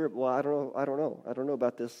just not sure, well, I don't know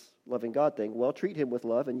about this loving God thing. Well, treat him with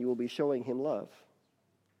love and you will be showing him love.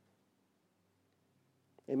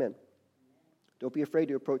 Amen. Don't be afraid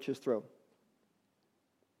to approach his throne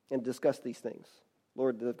and discuss these things.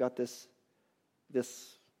 Lord, I've got this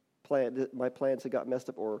plan, my plans have got messed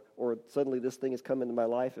up, or suddenly this thing has come into my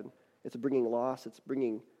life and it's bringing loss, it's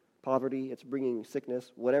bringing poverty, it's bringing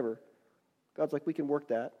sickness, whatever. God's like, we can work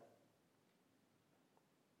that.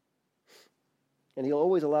 And he'll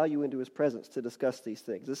always allow you into his presence to discuss these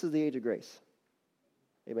things. This is the age of grace.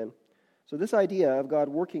 Amen. So this idea of God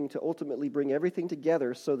working to ultimately bring everything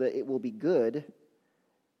together so that it will be good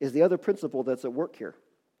is the other principle that's at work here.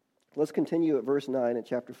 Let's continue at verse 9 in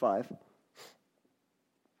chapter 5.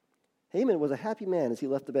 Haman was a happy man as he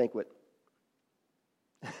left the banquet.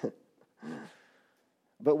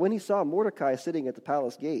 But when he saw Mordecai sitting at the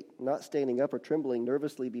palace gate, not standing up or trembling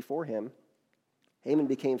nervously before him, Haman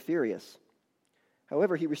became furious.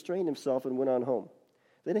 However, he restrained himself and went on home.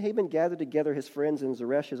 Then Haman gathered together his friends and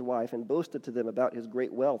Zeresh his wife and boasted to them about his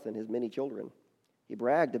great wealth and his many children. He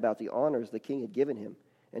bragged about the honors the king had given him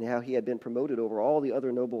and how he had been promoted over all the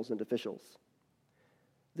other nobles and officials.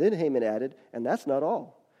 Then Haman added, and that's not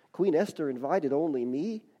all. Queen Esther invited only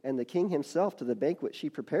me and the king himself to the banquet she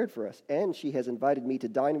prepared for us, and she has invited me to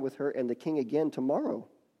dine with her and the king again tomorrow.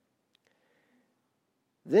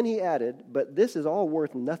 Then he added, but this is all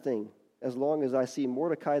worth nothing as long as I see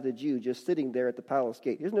Mordecai the Jew just sitting there at the palace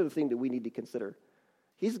gate. Here's another thing that we need to consider.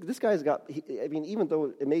 This guy's got, even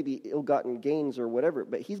though it may be ill-gotten gains or whatever,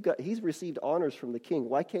 but he's received honors from the king.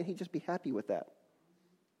 Why can't he just be happy with that?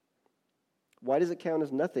 Why does it count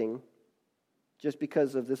as nothing just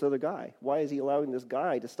because of this other guy? Why is he allowing this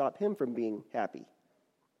guy to stop him from being happy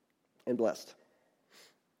and blessed?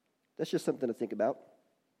 That's just something to think about.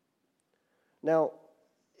 Now,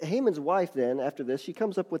 Haman's wife then, after this, she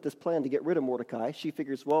comes up with this plan to get rid of Mordecai. She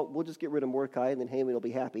figures, well, we'll just get rid of Mordecai and then Haman will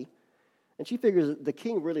be happy. And she figures the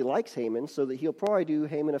king really likes Haman, so that he'll probably do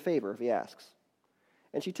Haman a favor if he asks.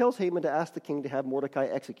 And she tells Haman to ask the king to have Mordecai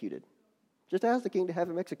executed. Just ask the king to have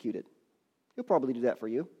him executed. He'll probably do that for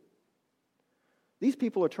you. These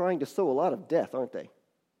people are trying to sow a lot of death, aren't they?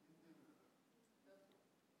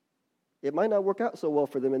 It might not work out so well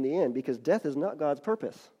for them in the end because death is not God's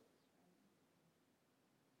purpose.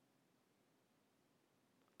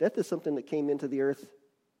 Death is something that came into the earth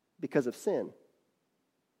because of sin.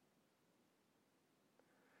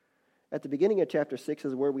 At the beginning of chapter 6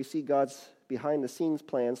 is where we see God's behind-the-scenes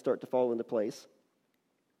plans start to fall into place.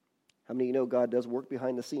 How many of you know God does work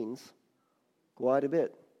behind the scenes? Quite a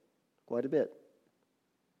bit. Quite a bit.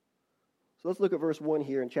 So let's look at verse 1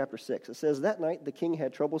 here in chapter 6. It says, that night the king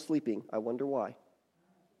had trouble sleeping. I wonder why.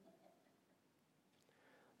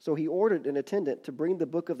 So he ordered an attendant to bring the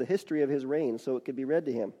book of the history of his reign so it could be read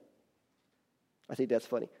to him. I think that's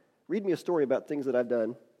funny. Read me a story about things that I've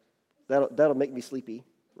done. That'll make me sleepy,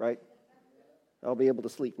 right? I'll be able to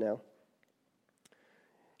sleep now.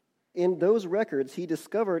 In those records, he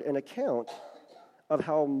discovered an account of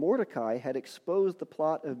how Mordecai had exposed the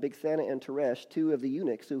plot of Bigthana and Teresh, two of the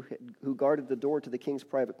eunuchs who guarded the door to the king's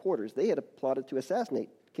private quarters. They had plotted to assassinate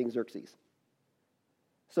King Xerxes.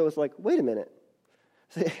 So it's like, wait a minute.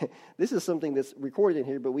 This is something that's recorded in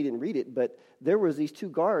here, but we didn't read it. But there was these two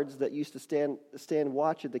guards that used to stand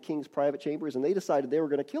watch at the king's private chambers, and they decided they were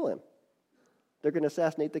going to kill him. They're going to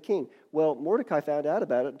assassinate the king. Well, Mordecai found out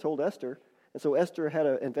about it and told Esther. And so Esther had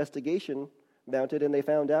an investigation mounted, and they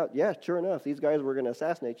found out, yeah, sure enough, these guys were going to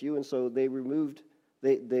assassinate you. And so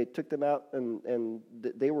they took them out, and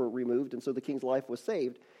they were removed. And so the king's life was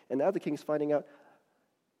saved. And now the king's finding out,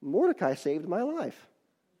 Mordecai saved my life.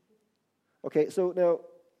 Okay, so now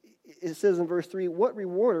it says in verse 3, what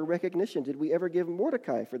reward or recognition did we ever give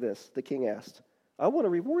Mordecai for this? The king asked. I want to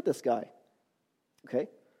reward this guy. Okay.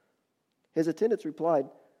 His attendants replied,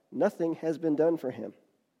 nothing has been done for him.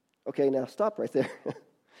 Okay, now stop right there.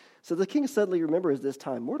 So the king suddenly remembers this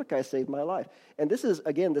time, Mordecai saved my life. And this is,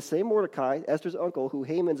 again, the same Mordecai, Esther's uncle, who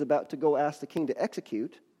Haman's about to go ask the king to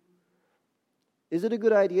execute. Is it a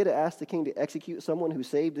good idea to ask the king to execute someone who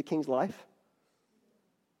saved the king's life?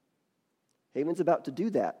 Haman's about to do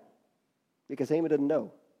that because Haman doesn't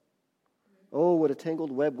know. Oh, what a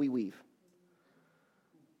tangled web we weave.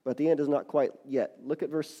 But the end is not quite yet. Look at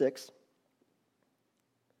verse 6.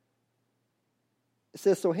 It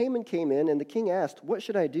says, so Haman came in, and the king asked, what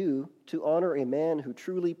should I do to honor a man who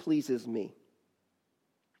truly pleases me?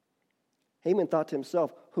 Haman thought to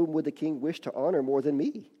himself, whom would the king wish to honor more than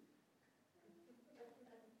me?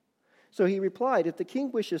 So he replied, if the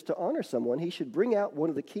king wishes to honor someone, he should bring out one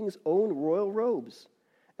of the king's own royal robes,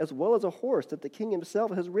 as well as a horse that the king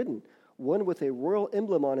himself has ridden, one with a royal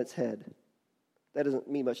emblem on its head. That doesn't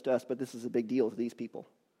mean much to us, but this is a big deal to these people.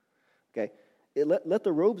 Okay, let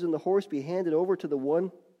the robes and the horse be handed over to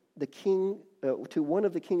one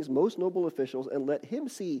of the king's most noble officials, and let him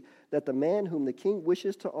see that the man whom the king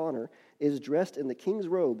wishes to honor is dressed in the king's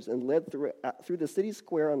robes and led through the city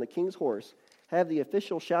square on the king's horse. Have the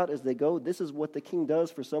official shout as they go, this is what the king does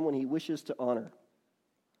for someone he wishes to honor.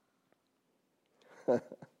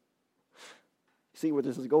 See where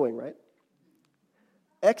this is going, right?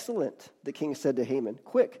 Excellent, the king said to Haman.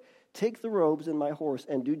 Quick, take the robes and my horse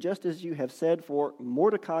and do just as you have said for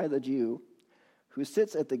Mordecai the Jew, who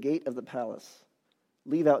sits at the gate of the palace.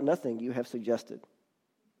 Leave out nothing you have suggested.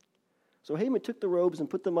 So Haman took the robes and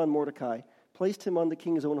put them on Mordecai, placed him on the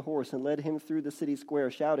king's own horse, and led him through the city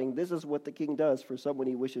square, shouting, this is what the king does for someone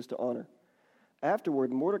he wishes to honor.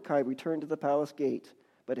 Afterward, Mordecai returned to the palace gate,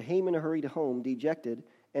 but Haman hurried home, dejected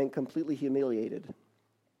and completely humiliated.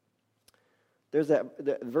 There's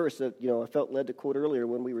that verse that I felt led to quote earlier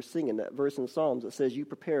when we were singing, that verse in Psalms that says, you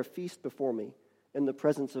prepare a feast before me in the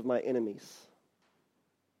presence of my enemies.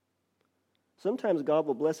 Sometimes God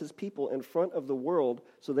will bless his people in front of the world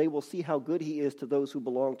so they will see how good he is to those who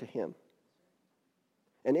belong to him.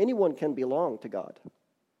 And anyone can belong to God.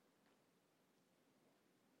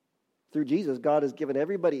 Through Jesus, God has given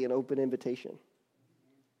everybody an open invitation.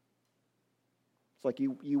 It's like,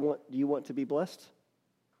 you want to be blessed?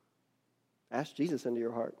 Ask Jesus into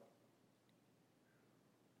your heart.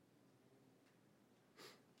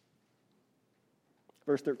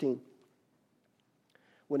 Verse 13.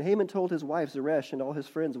 When Haman told his wife Zeresh and all his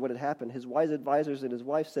friends what had happened, his wise advisors and his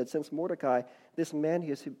wife said, since Mordecai, this man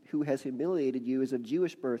who has humiliated you, is of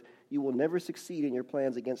Jewish birth, you will never succeed in your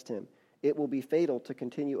plans against him. It will be fatal to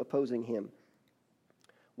continue opposing him.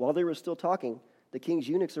 While they were still talking, the king's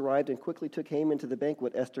eunuchs arrived and quickly took Haman to the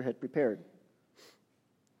banquet Esther had prepared.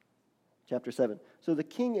 Chapter 7. So the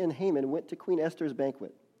king and Haman went to Queen Esther's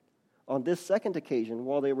banquet. On this second occasion,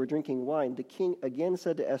 while they were drinking wine, the king again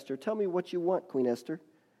said to Esther, tell me what you want, Queen Esther.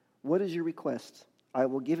 What is your request? I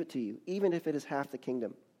will give it to you, even if it is half the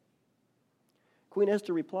kingdom. Queen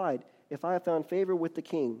Esther replied, if I have found favor with the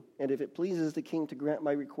king, and if it pleases the king to grant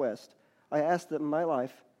my request, I ask that my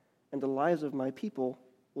life and the lives of my people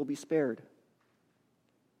will be spared.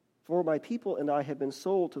 For my people and I have been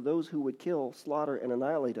sold to those who would kill, slaughter, and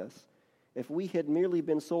annihilate us. If we had merely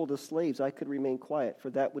been sold as slaves, I could remain quiet,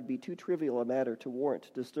 for that would be too trivial a matter to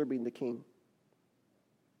warrant disturbing the king.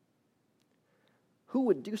 Who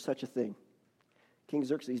would do such a thing? King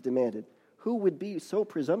Xerxes demanded. Who would be so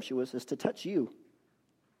presumptuous as to touch you?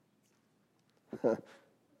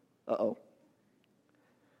 Uh-oh.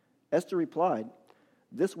 Esther replied,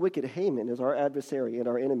 this wicked Haman is our adversary and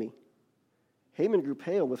our enemy. Haman grew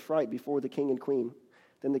pale with fright before the king and queen.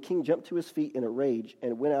 Then the king jumped to his feet in a rage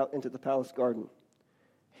and went out into the palace garden.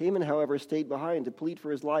 Haman, however, stayed behind to plead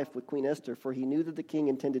for his life with Queen Esther, for he knew that the king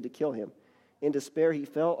intended to kill him. In despair, he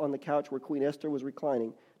fell on the couch where Queen Esther was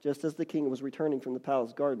reclining, just as the king was returning from the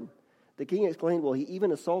palace garden. The king exclaimed, will he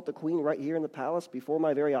even assault the queen right here in the palace before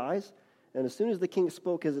my very eyes? And as soon as the king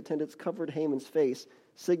spoke, his attendants covered Haman's face,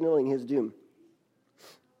 signaling his doom.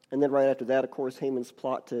 And then right after that, of course, Haman's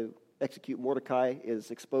plot to execute Mordecai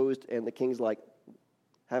is exposed, and the king's like,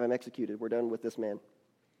 have him executed. We're done with this man.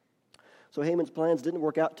 So Haman's plans didn't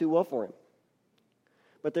work out too well for him.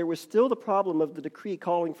 But there was still the problem of the decree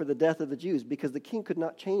calling for the death of the Jews, because the king could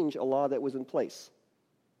not change a law that was in place.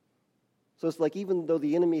 So it's like, even though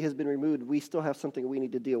the enemy has been removed, we still have something we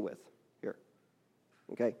need to deal with here.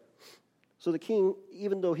 Okay? So the king,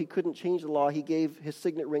 even though he couldn't change the law, he gave his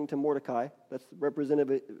signet ring to Mordecai. That's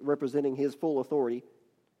representing his full authority.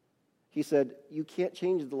 He said, you can't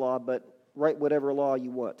change the law, but write whatever law you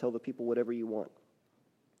want. Tell the people whatever you want.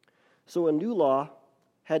 So a new law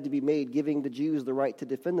had to be made, giving the Jews the right to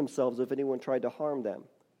defend themselves if anyone tried to harm them.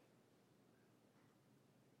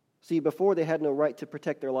 See, before they had no right to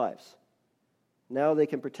protect their lives. Now they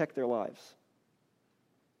can protect their lives.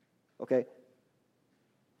 Okay?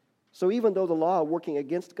 So even though the law working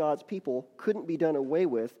against God's people couldn't be done away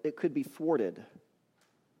with, it could be thwarted.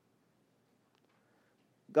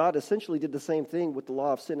 God essentially did the same thing with the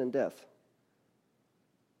law of sin and death.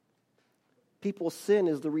 People's sin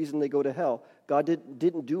is the reason they go to hell. God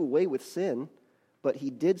didn't do away with sin, but he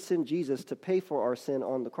did send Jesus to pay for our sin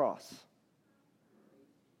on the cross.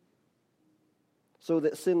 so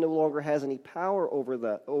that sin no longer has any power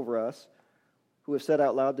over us who have said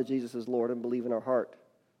out loud that Jesus is Lord and believe in our heart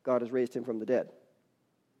God has raised him from the dead.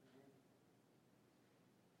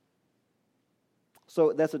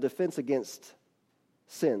 So that's a defense against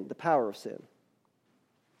sin, the power of sin.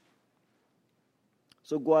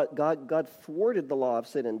 So God thwarted the law of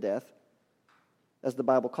sin and death, as the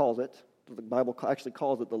Bible calls it. The Bible actually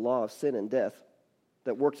calls it the law of sin and death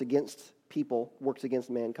that works against people, works against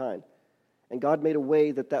mankind. And God made a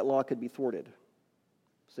way that that law could be thwarted.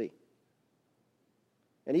 See?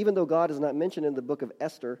 And even though God is not mentioned in the book of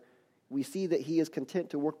Esther, we see that he is content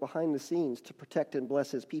to work behind the scenes to protect and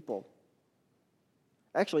bless his people.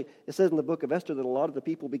 Actually, it says in the book of Esther that a lot of the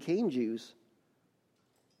people became Jews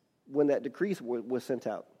when that decree was sent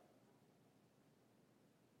out.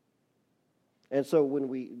 And so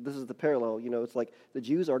this is the parallel, it's like the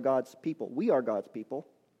Jews are God's people. We are God's people.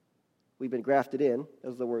 We've been grafted in,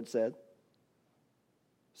 as the word said.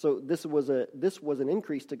 So this was an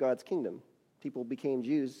increase to God's kingdom. People became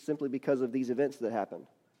Jews simply because of these events that happened.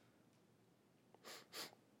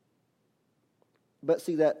 But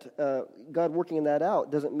see that God working that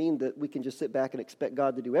out doesn't mean that we can just sit back and expect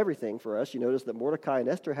God to do everything for us. You notice that Mordecai and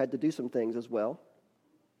Esther had to do some things as well.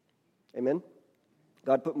 Amen?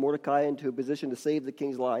 God put Mordecai into a position to save the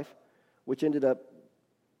king's life, which ended up,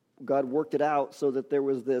 God worked it out so that there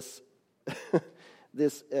was this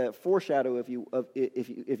this foreshadow, if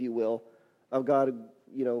you will, of God,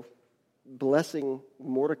 blessing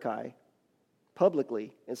Mordecai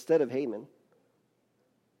publicly instead of Haman.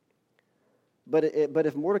 But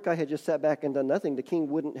if Mordecai had just sat back and done nothing, the king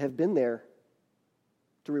wouldn't have been there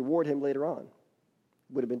to reward him later on.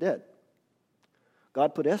 Would have been dead.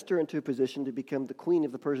 God put Esther into a position to become the queen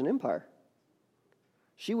of the Persian Empire.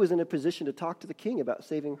 She was in a position to talk to the king about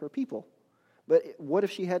saving her people. But what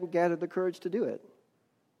if she hadn't gathered the courage to do it?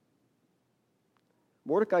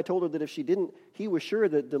 Mordecai told her that if she didn't, he was sure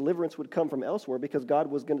that deliverance would come from elsewhere because God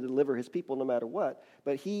was going to deliver his people no matter what.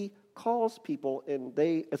 But he calls people and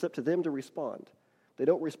it's up to them to respond. They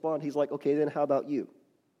don't respond, he's like, okay, then how about you?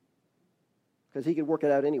 Because he could work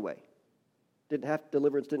it out anyway.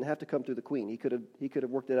 Deliverance didn't have to come through the queen. He could have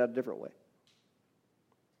worked it out a different way.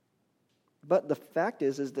 But the fact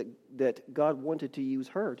is that God wanted to use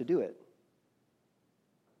her to do it.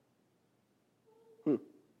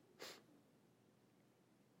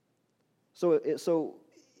 So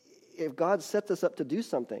if God sets us up to do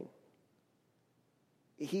something,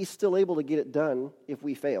 he's still able to get it done if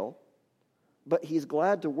we fail, but he's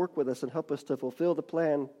glad to work with us and help us to fulfill the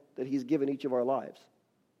plan that he's given each of our lives.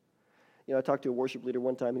 I talked to a worship leader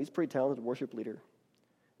one time, and he's a pretty talented worship leader.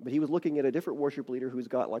 But he was looking at a different worship leader who's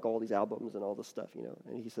got like all these albums and all this stuff,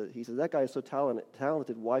 And he said, that guy is so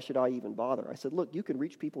talented, why should I even bother? I said, look, you can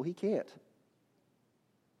reach people he can't.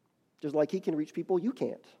 Just like he can reach people you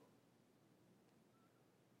can't.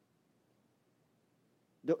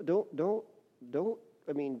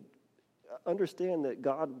 Understand that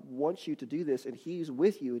God wants you to do this, and he's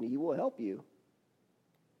with you, and he will help you.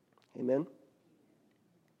 Amen?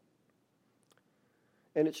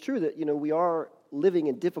 And it's true that, we are living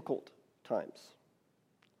in difficult times.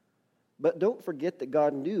 But don't forget that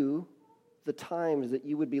God knew the times that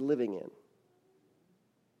you would be living in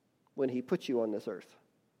when he put you on this earth.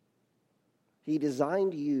 He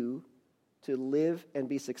designed you to live and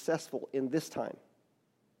be successful in this time.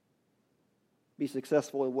 Be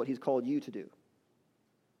successful in what he's called you to do.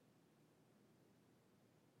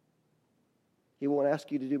 He won't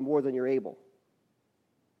ask you to do more than you're able.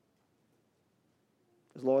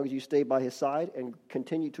 As long as you stay by his side and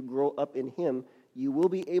continue to grow up in him, you will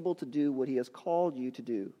be able to do what he has called you to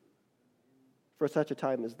do for such a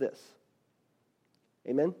time as this.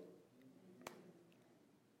 Amen?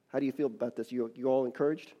 How do you feel about this? You all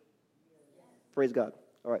encouraged? Praise God.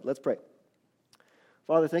 All right, let's pray.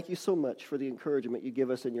 Father, thank you so much for the encouragement you give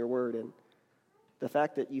us in your word and the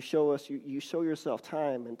fact that you show yourself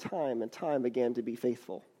time and time and time again to be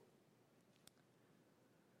faithful.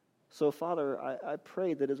 So, Father, I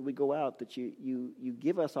pray that as we go out, that you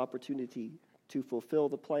give us opportunity to fulfill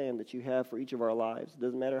the plan that you have for each of our lives. It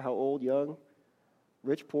doesn't matter how old, young,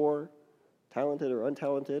 rich, poor, talented or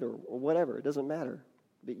untalented or whatever. It doesn't matter.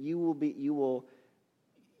 But you will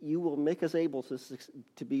make us able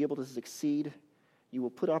to be able to succeed. You will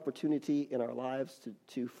put opportunity in our lives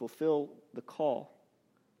to fulfill the call,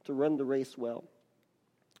 to run the race well.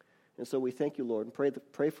 And so we thank you, Lord, and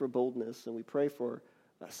pray for boldness, and we pray for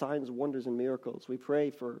signs, wonders, and miracles. We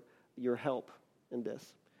pray for your help in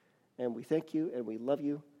this. And we thank you, and we love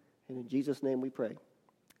you. And in Jesus' name we pray.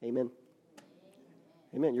 Amen.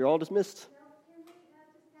 Amen. You're all dismissed.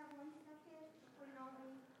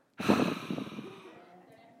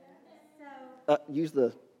 use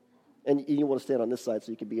the, and you want to stand on this side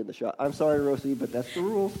so you can be in the shot. I'm sorry, Rosie, but that's the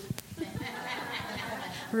rules.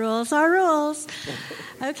 Rules are rules.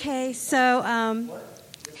 Okay, so...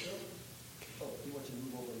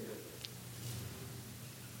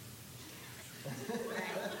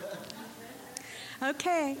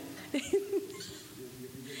 Okay.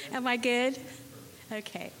 Am I good?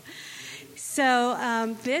 Okay.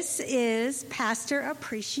 So this is Pastor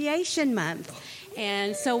Appreciation Month.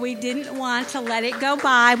 And so we didn't want to let it go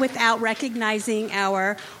by without recognizing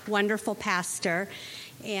our wonderful pastor.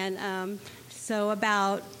 And so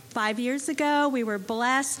about 5 years ago, we were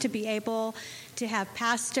blessed to be able to have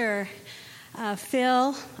Pastor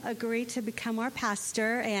Phil agree to become our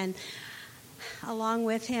pastor. And along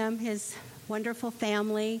with him, his wonderful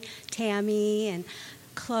family, Tammy and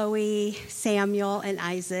Chloe, Samuel, and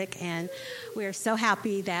Isaac, and we're so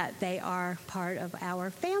happy that they are part of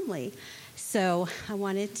our family. So I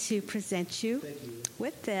wanted to present you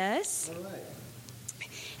with this. All right.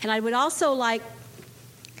 And I would also like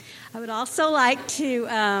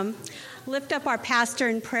to lift up our pastor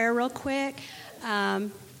in prayer real quick.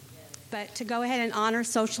 But to go ahead and honor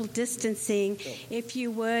social distancing, if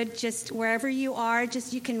you would, just wherever you are,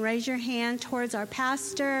 just you can raise your hand towards our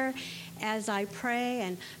pastor as I pray.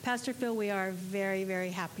 And Pastor Phil, we are very, very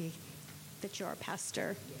happy that you're our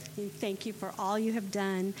pastor. And thank you for all you have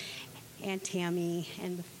done, and Tammy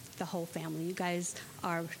and the whole family. You guys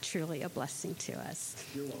are truly a blessing to us.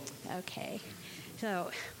 You're welcome. Okay.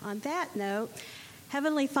 So on that note,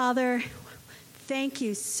 Heavenly Father, thank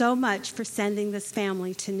you so much for sending this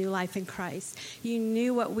family to New Life in Christ. You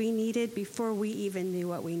knew what we needed before we even knew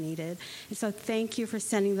what we needed. And so thank you for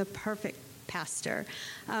sending the perfect pastor.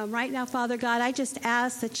 Right now, Father God, I just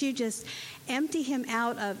ask that you just empty him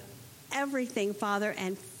out of everything, Father,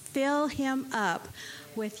 and fill him up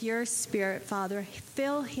with your Spirit, Father.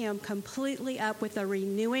 Fill him completely up with the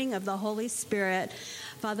renewing of the Holy Spirit.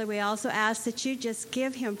 Father, we also ask that you just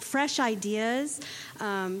give him fresh ideas,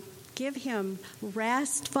 give him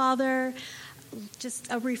rest, Father, just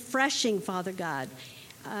a refreshing, Father God.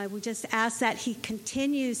 We just ask that he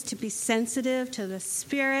continues to be sensitive to the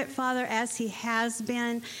Spirit, Father, as he has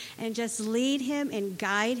been, and just lead him and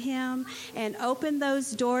guide him and open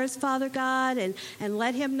those doors, Father God, and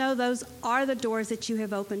let him know those are the doors that you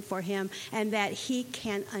have opened for him, and that he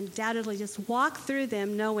can undoubtedly just walk through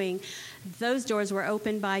them knowing those doors were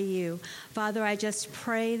opened by you. Father, I just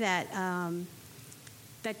pray that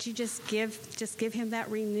that you just give him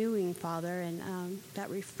that renewing, Father, and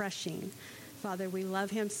that refreshing. Father, we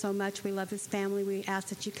love him so much. We love his family. We ask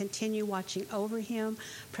that you continue watching over him,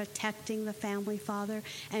 protecting the family, Father,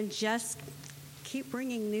 and just keep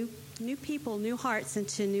bringing new people, new hearts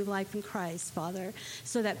into New Life in Christ, Father,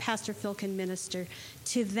 so that Pastor Phil can minister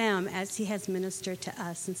to them as he has ministered to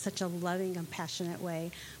us in such a loving and passionate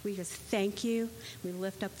way. We just thank you. We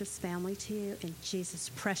lift up this family to you in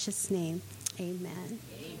Jesus' precious name. Amen.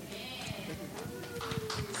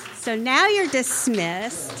 So now you're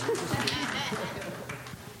dismissed.